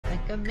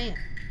a man.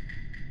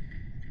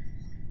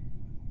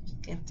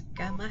 Can't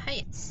got my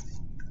heights.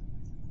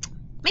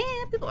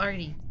 Man, people are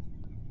already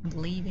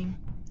leaving.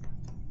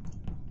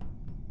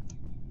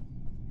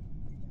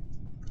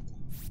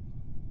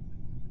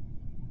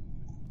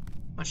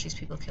 Watch these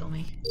people kill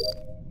me.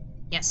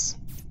 Yes.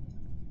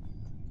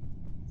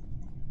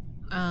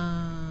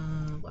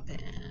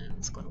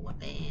 Weapons. Go to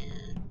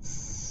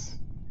weapons.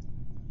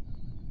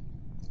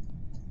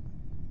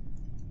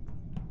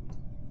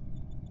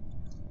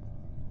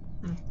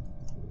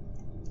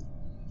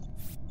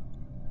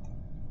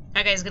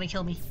 That guy's gonna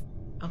kill me.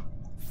 Oh.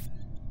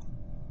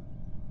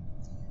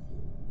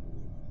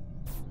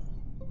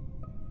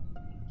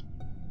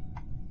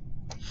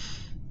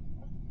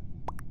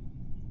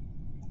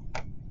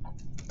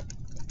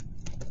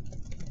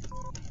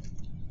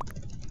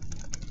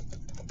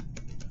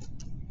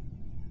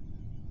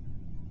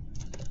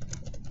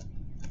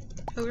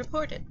 Who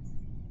reported?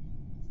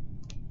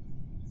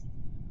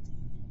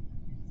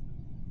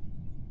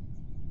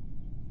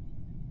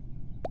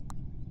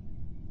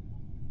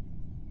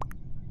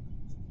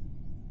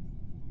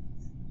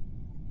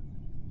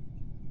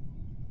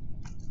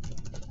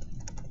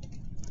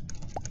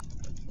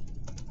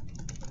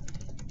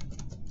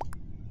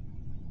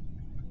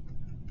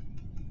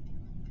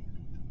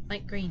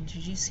 Light green,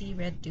 did you see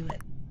red do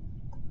it?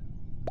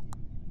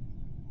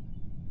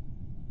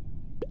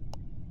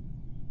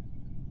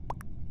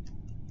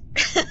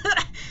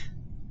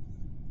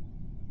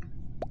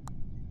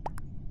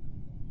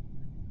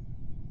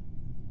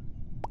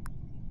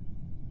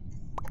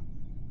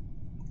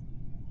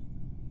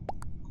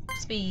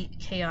 Just be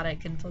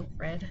chaotic and vote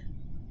red.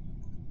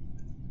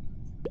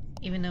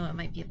 Even though it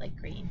might be light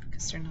green,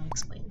 because they're not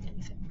explaining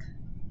anything.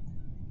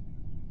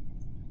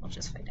 I'll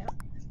just find out.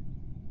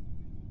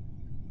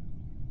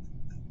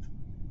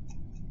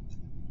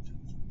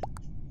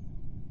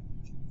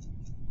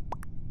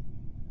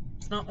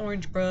 It's not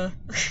orange, bruh.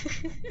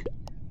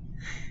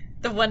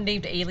 The one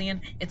named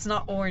Alien. It's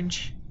not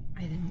orange.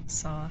 I didn't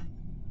saw.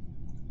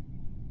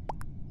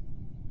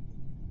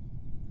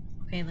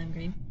 Okay, lime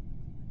green.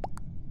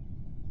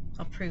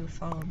 Approve,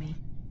 follow me.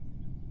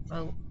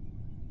 Vote.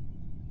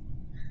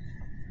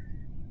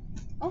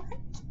 Oh, hi,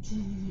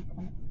 kitty.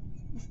 Oh,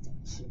 Mr.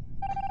 Cute.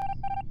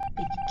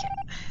 Baby cat.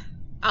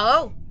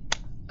 Oh!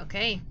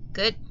 Okay,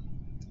 good.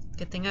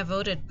 Good thing I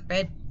voted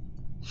red.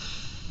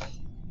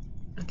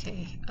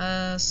 Okay,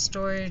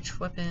 storage,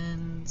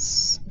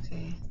 weapons.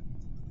 Okay.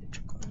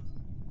 Electrical.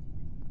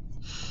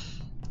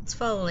 Let's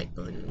follow light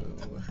blue.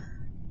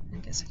 I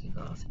guess I can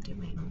go off and do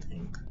my own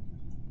thing.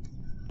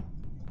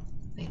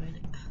 Wait a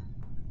minute.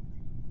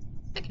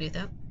 I can do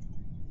that.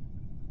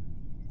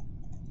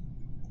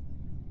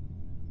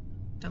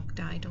 Don't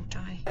die, don't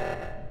die.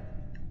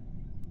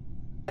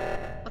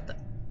 What the?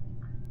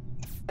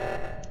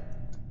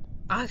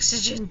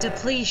 Oxygen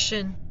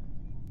depletion!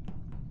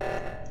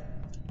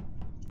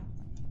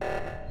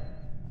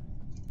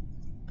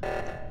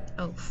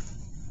 Oh.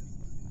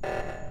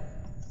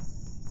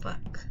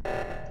 Fuck.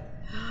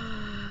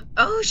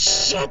 Oh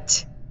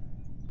shit!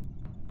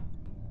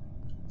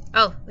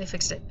 Oh, they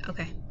fixed it.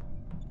 Okay.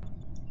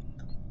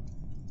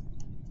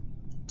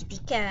 Kitty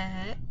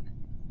cat.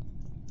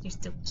 You're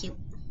so cute.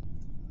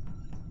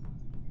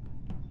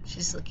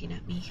 She's looking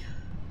at me.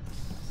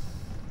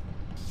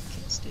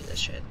 Okay, let's do this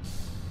shit.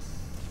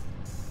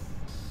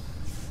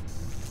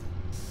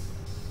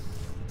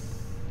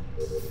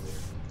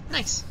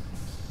 Nice.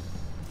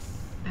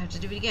 I have to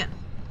do it again.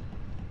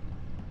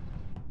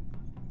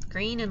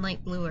 Green and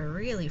light blue are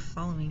really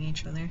following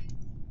each other.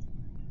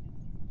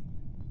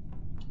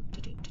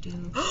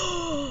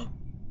 Oh!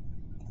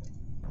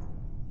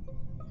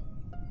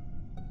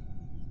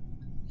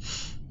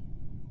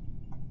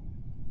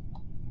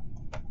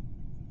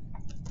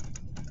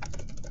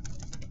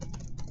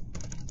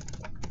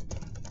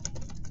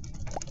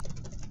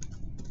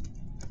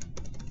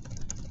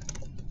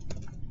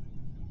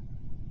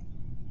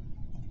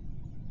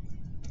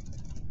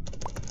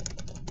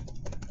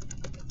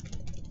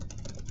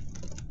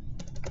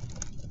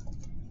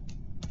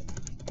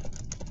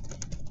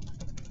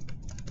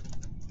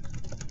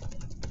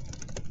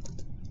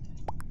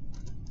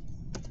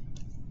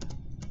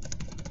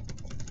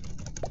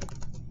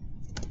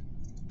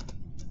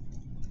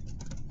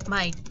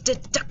 My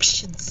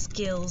deduction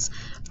skills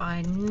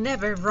are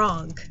never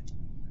wrong.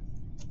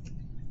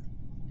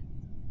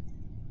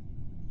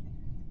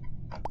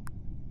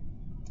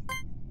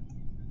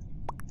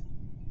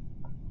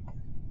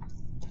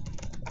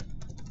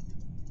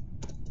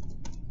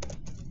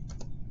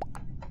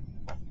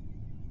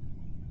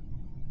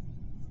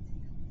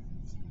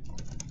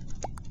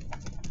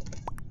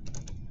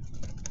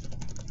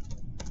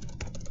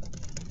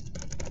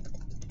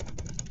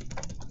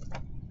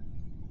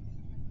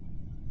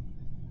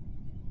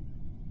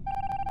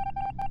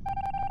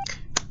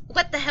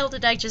 What the hell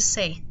did I just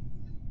say?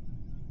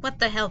 What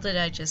the hell did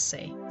I just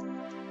say?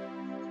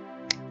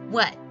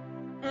 What?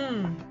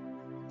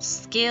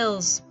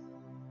 Skills.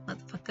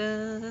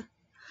 Motherfucker.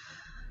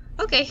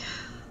 Okay.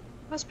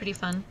 That was pretty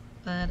fun.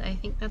 But I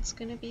think that's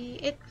gonna be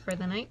it for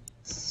the night.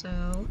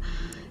 So,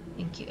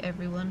 Thank you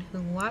everyone who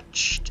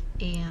watched,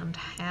 and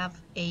have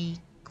a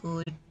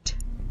good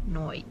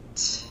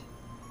night.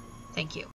 Thank you.